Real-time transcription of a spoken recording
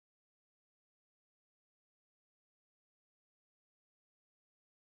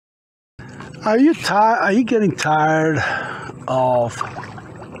Are you tired? Are you getting tired of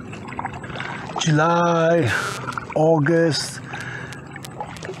July, August,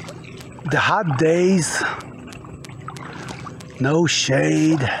 the hot days, no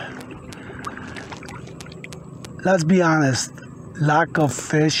shade? Let's be honest, lack of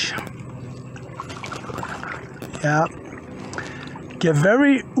fish. Yeah. Get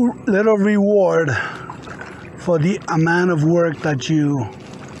very little reward for the amount of work that you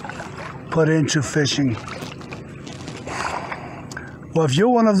put into fishing. Well, if you're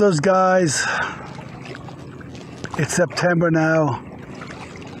one of those guys, it's September now.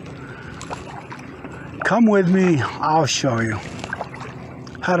 Come with me, I'll show you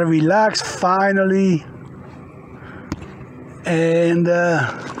how to relax finally and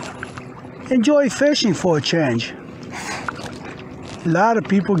enjoy fishing for a change. A lot of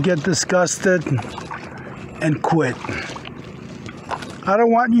people get disgusted and quit. I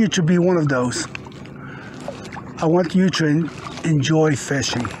don't want you to be one of those. I want you to enjoy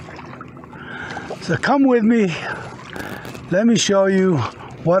fishing. So come with me. Let me show you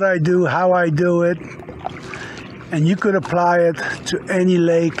what I do, how I do it, and you could apply it to any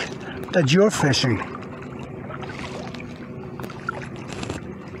lake that you're fishing.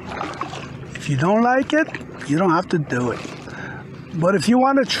 If you don't like it, you don't have to do it. But if you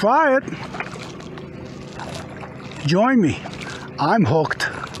want to try it, join me. I'm hooked.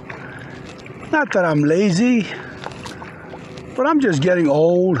 Not that I'm lazy, but I'm just getting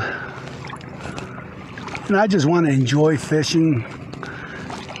old. And I just want to enjoy fishing.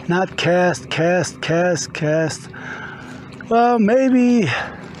 Not cast. Well, maybe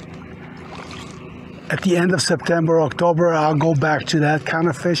at the end of September, October, I'll go back to that kind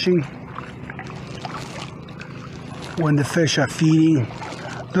of fishing. When the fish are feeding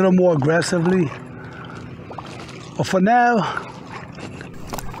a little more aggressively. But for now,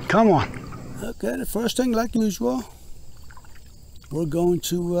 come on. Okay, the first thing, like usual, we're going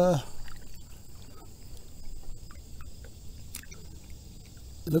to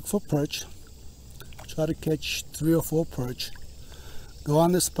look for perch. Try to catch 3 or 4 perch. Go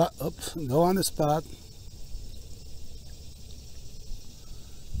on the spot. Oops, go on the spot.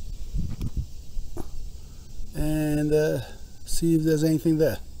 And see if there's anything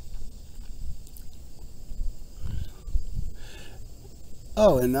there.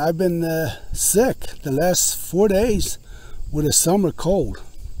 Oh, and I've been sick the last 4 days with a summer cold.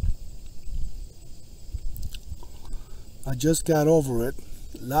 I just got over it.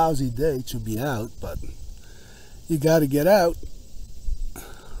 Lousy day to be out, but you got to get out.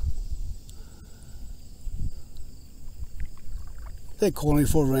 They're calling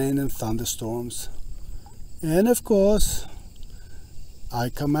for rain and thunderstorms. And of course, I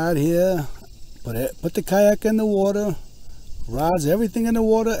come out here, put the kayak in the water, rods, everything in the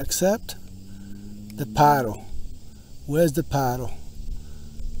water except the paddle. Where's the paddle?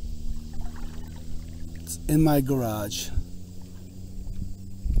 It's in my garage.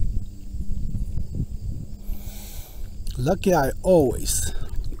 Lucky I always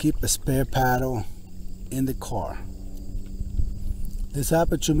keep a spare paddle in the car. This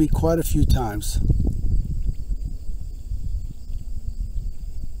happened to me quite a few times.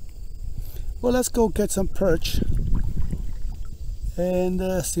 Well, let's go get some perch and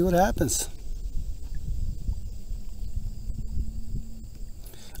see what happens.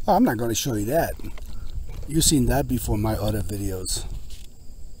 Oh, I'm not going to show you that. You've seen that before in my other videos.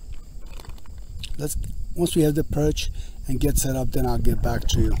 Once we have the perch and get set up, then I'll get back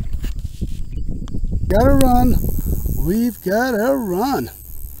to you. Gotta run. We've gotta run.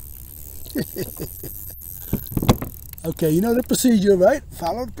 Okay, you know the procedure, right?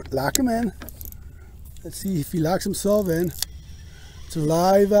 Lock him in. Let's see if he locks himself in. It's a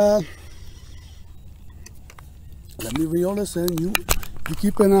live. Let me reel this in. You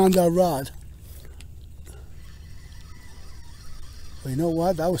keep it on that rod. Well, you know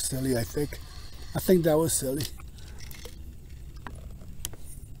what? That was silly, I think. I think that was silly.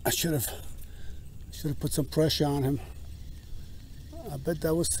 I should have put some pressure on him. I bet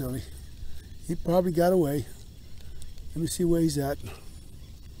that was silly. He probably got away. Let me see where he's at.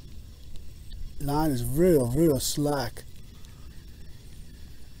 Line is real slack.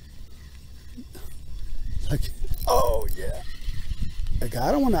 Like, oh yeah. Like,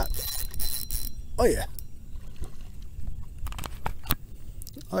 I don't want that. Oh yeah.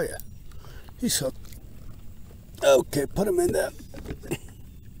 Oh yeah. He's hooked. Okay, put him in there.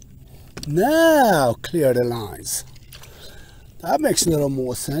 Now clear the lines. That makes a little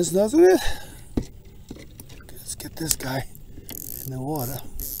more sense, doesn't it? Okay, let's get this guy in the water.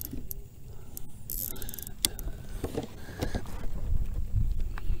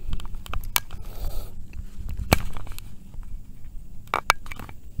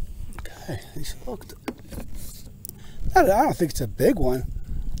 he's hooked. I don't think it's a big one.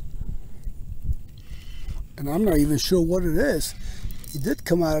 And I'm not even sure what it is. He did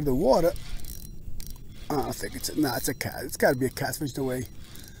come out of the water. I don't think it's a cat. It's got to be a catfish the way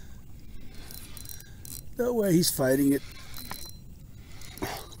he's fighting it.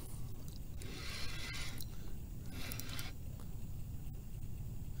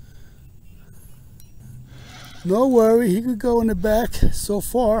 No worry, he could go in the back so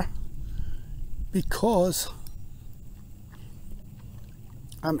far because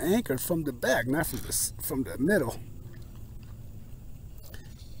I'm anchored from the back, not from the middle.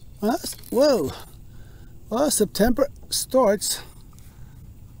 Whoa! Well, September starts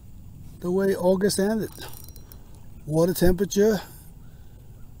the way August ended. Water temperature,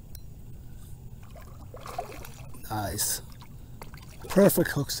 nice.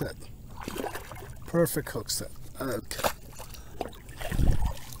 Perfect hook set. Perfect hook set. Okay.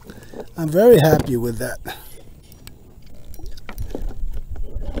 I'm very happy with that.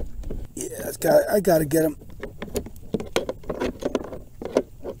 Yeah, I gotta get him.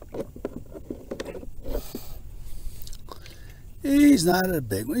 He's not a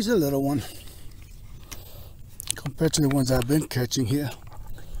big one, he's a little one compared to the ones I've been catching here.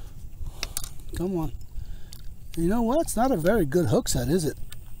 Come on. You know what? It's not a very good hook set, is it?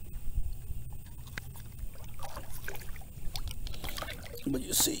 But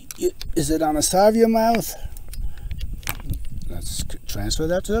you see, is it on the side of your mouth? Let's transfer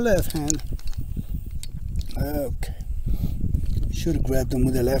that to the left hand. Okay. Should have grabbed them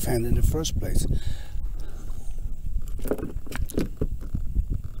with the left hand in the first place.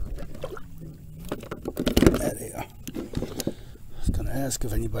 There they are. I was going to ask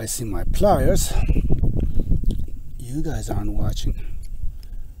if anybody seen my pliers. You guys aren't watching.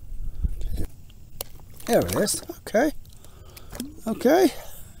 Okay. There it is. Okay. Okay.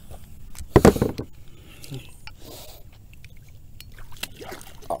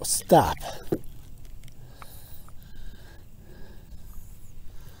 Oh, stop.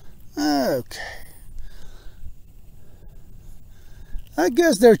 Okay. I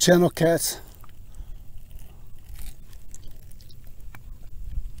guess they're channel cats.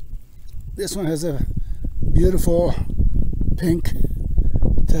 This one has a beautiful pink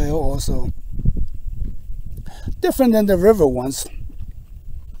tail also. Different than the river ones.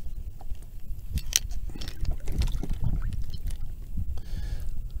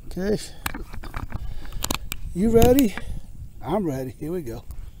 Okay. You ready? I'm ready. Here we go.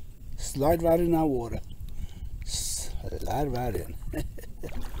 Slide right in our water. Slide right in.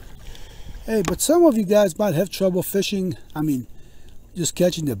 Hey, but some of you guys might have trouble fishing. I mean, just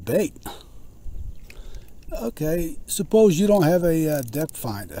catching the bait. Okay, suppose you don't have a depth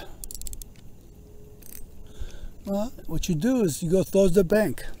finder. Well, what you do is you go towards the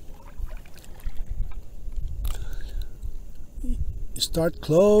bank. You start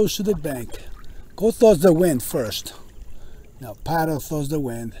close to the bank. Go towards the wind first. Now paddle towards the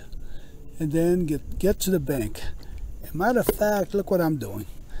wind. And then get to the bank. As a matter of fact, look what I'm doing.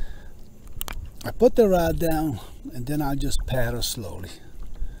 I put the rod down and then I'll just paddle slowly.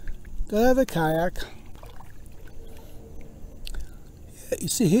 Go have a kayak. You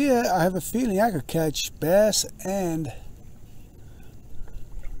see here, I have a feeling I could catch bass and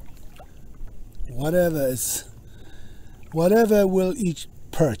whatever will eat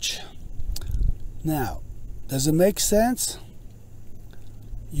perch. Now, does it make sense?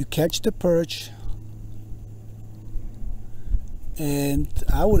 You catch the perch and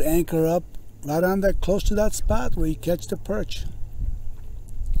I would anchor up right on that, close to that spot where you catch the perch.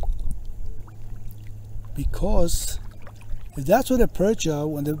 Because if that's where the perch are,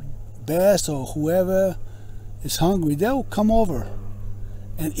 when the bass or whoever is hungry, they'll come over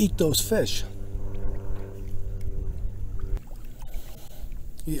and eat those fish.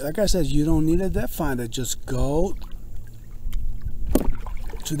 Like I said, you don't need a depth finder. Just go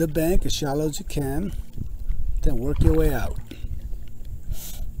to the bank as shallow as you can, then work your way out.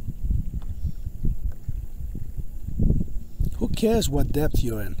 Who cares what depth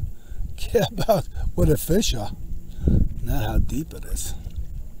you're in? Care about where the fish are, not how deep it is.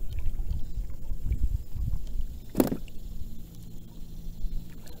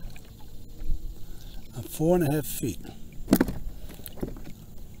 I'm 4.5 feet.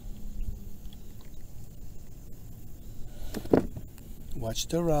 Watch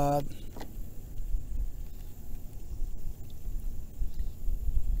the rod.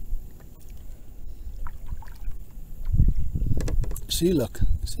 See, look.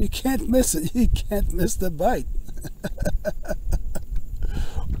 You can't miss it. You can't miss the bite.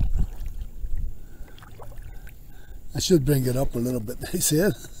 I should bring it up a little bit. You see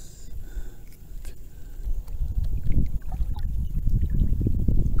it?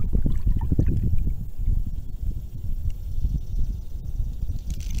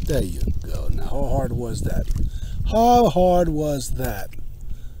 There you go. Now, how hard was that? How hard was that?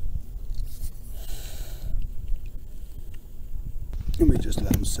 Let me just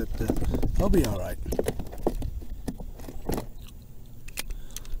let him sit there. He'll be all right.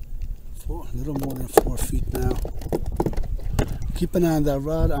 A little more than 4 feet now. Keep an eye on that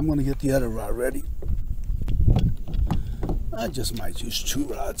rod. I'm going to get the other rod ready. I just might use 2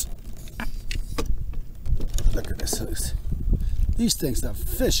 rods. Look at this. These things are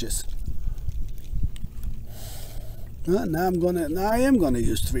fishes. Now I am gonna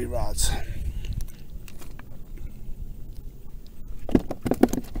use 3 rods.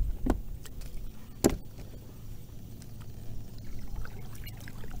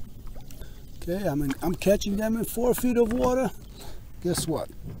 Okay, I'm catching them in 4 feet of water. Guess what?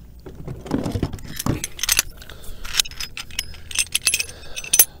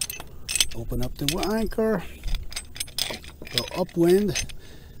 Open up the anchor, go upwind,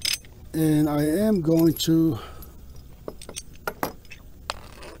 and I am going to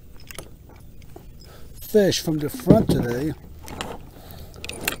fish from the front today.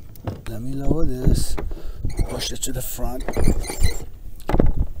 Let me lower this, push it to the front,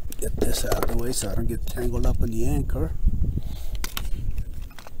 get this out of the way so I don't get tangled up in the anchor.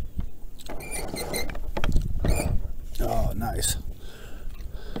 Oh, nice.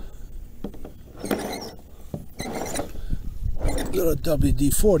 Little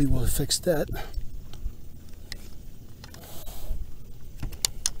WD-40 will fix that.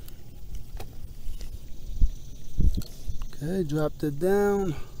 Okay, dropped it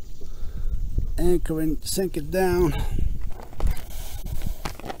down, anchor and sink it down.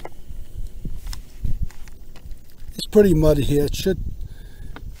 It's pretty muddy here. It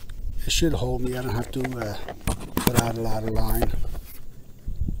should hold me. I don't have to put out a lot of line.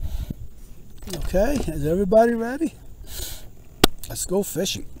 Okay, is everybody ready? Let's go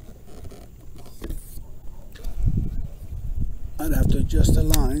fishing. I'd have to adjust the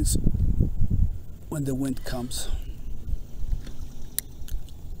lines when the wind comes.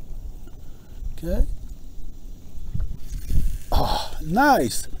 Okay. Oh,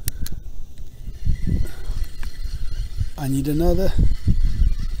 nice. I need another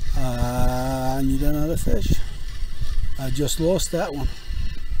fish. I just lost that one.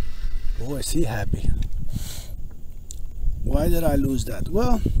 Boy, is he happy. Why did I lose that?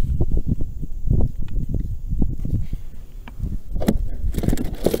 Well,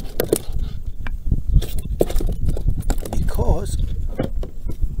 because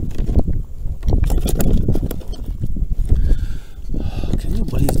can you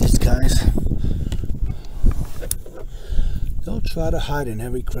believe these guys? They'll try to hide in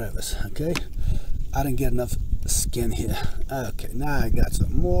every crevice. Okay, I didn't get enough skin here. Okay, now I got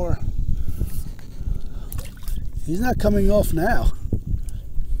some more. He's not coming off now.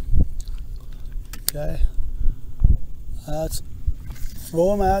 Okay, let's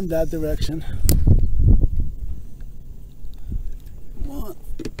throw him out in that direction. One.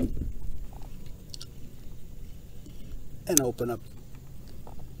 And open up.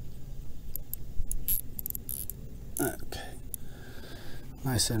 Okay,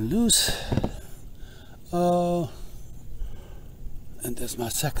 nice and loose. And there's my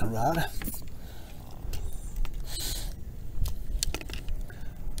second rod.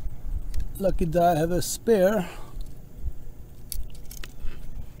 Lucky that I have a spare.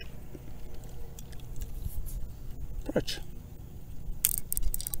 Perch.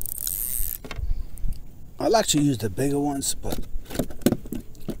 I'll actually use the bigger ones, but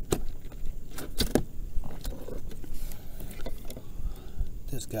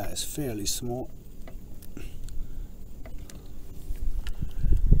this guy is fairly small.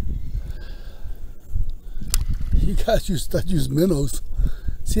 You guys use minnows.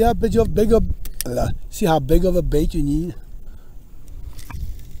 See how big of a bait you need?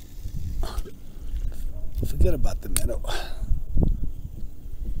 Forget about the minnow.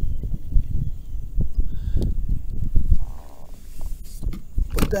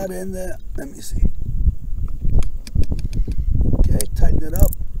 Put that in there. Let me see. Okay, tighten it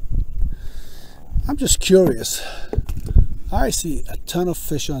up. I'm just curious. I see a ton of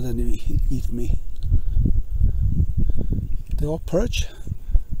fish underneath me. They all perch.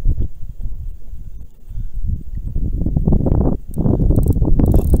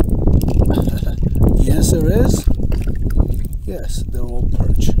 The answer is yes, they're all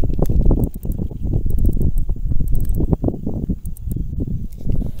perch.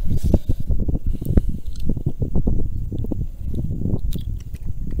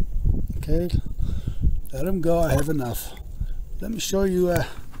 Okay, let them go. I have enough. Let me show you.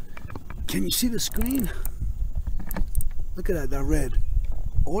 Can you see the screen? Look at that, that red.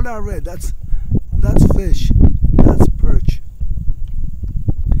 All that red, that's fish. That's perch.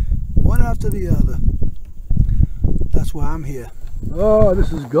 One after the other. That's why I'm here. Oh,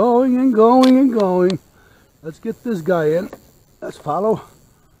 this is going and going and going. Let's get this guy in. Let's follow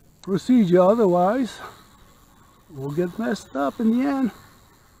procedure, otherwise we'll get messed up in the end.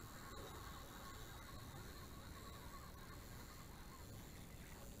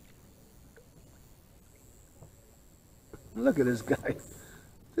 Look at this guy.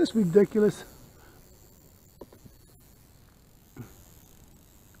 This is ridiculous.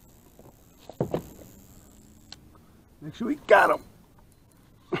 Make sure we got him.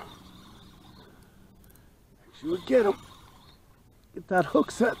 Make sure we get him. Get that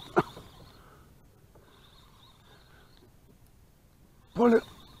hook set. Pull it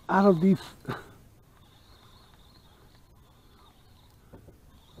out of the...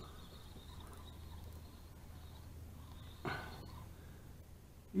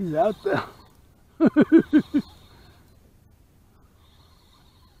 He's out there.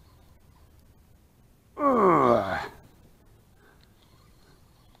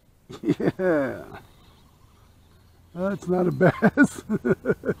 Yeah. That's not a bass.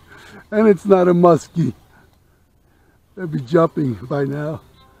 And it's not a muskie. They'll be jumping by now.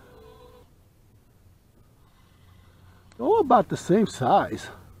 They're all about the same size.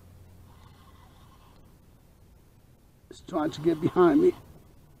 It's trying to get behind me.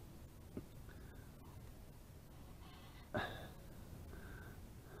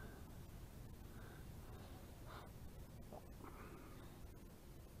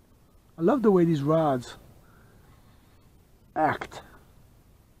 I love the way these rods act.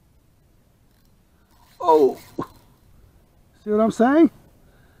 Oh! See what I'm saying?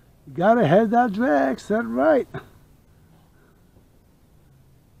 You gotta head that drag, set right.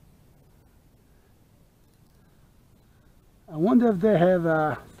 I wonder if they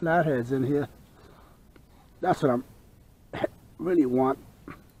have flatheads in here. That's what I really want.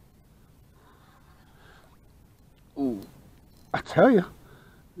 Ooh, I tell you,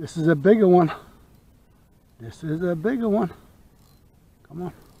 this is a bigger one. This is a bigger one. Come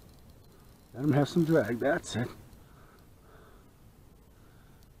on. Let him have some drag. That's it.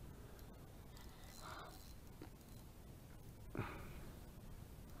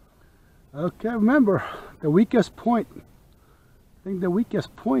 Okay, remember, the weakest point. I think the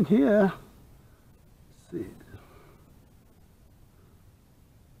weakest point here, let's see.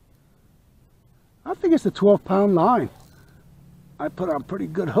 I think it's a 12-pound line. I put on pretty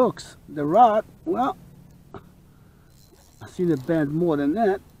good hooks. The rod, well, I seen it bend more than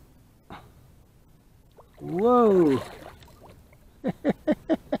that. Whoa.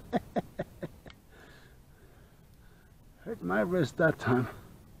 Hurt my wrist that time.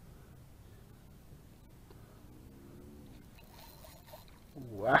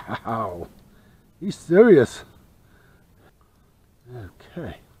 Wow. He's serious.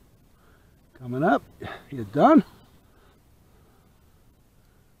 Okay. Coming up. You done?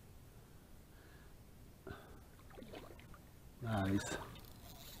 Nice.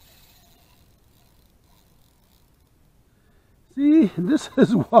 See, this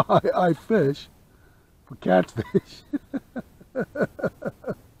is why I fish for catfish.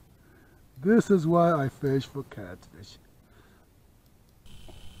 This is why I fish for catfish.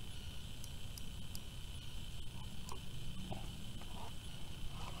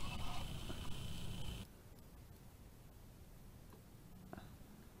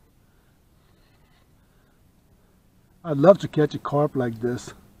 I'd love to catch a carp like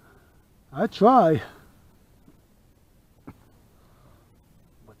this. I try.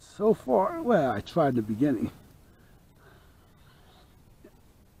 But so far, well, I tried in the beginning.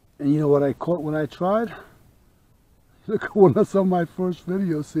 And you know what I caught when I tried? Look at one of some of my first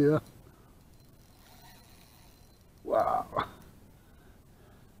videos here. Wow.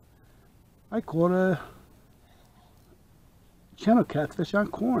 I caught a channel catfish on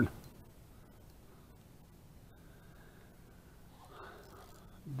corn.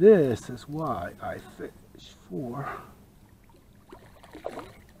 This is why I fish for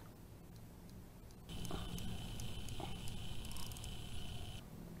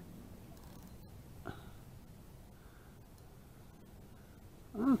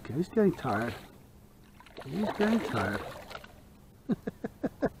okay, he's getting tired. He's getting tired.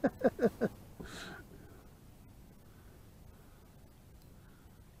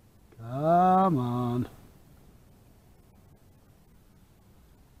 Come on.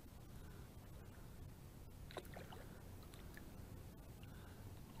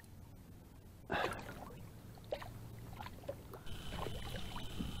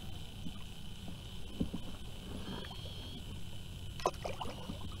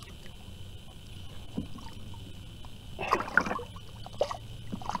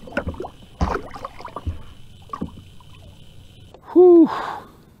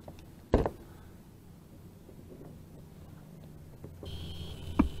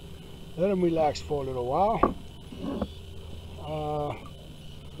 Let him relax for a little while.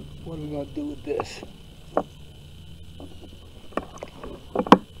 What are we gonna do with this?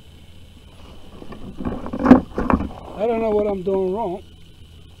 I don't know what I'm doing wrong.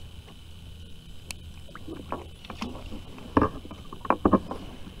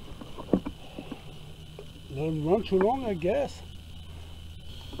 Let him run too long, I guess.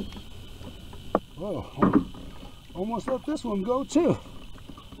 Whoa, almost let this one go too.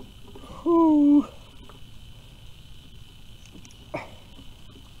 Whew.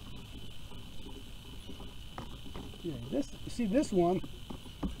 Yeah, this one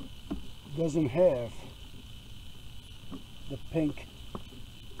doesn't have the pink.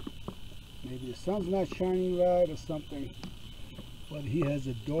 Maybe the sun's not shining right or something, but he has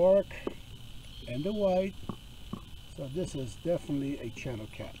a dark and the white, so this is definitely a channel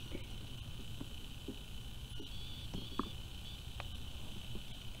cat.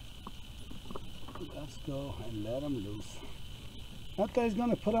 Let's go and let him loose. That guy's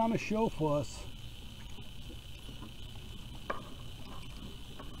gonna put on a show for us.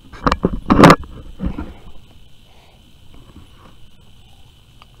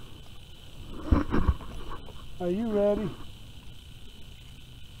 Are you ready?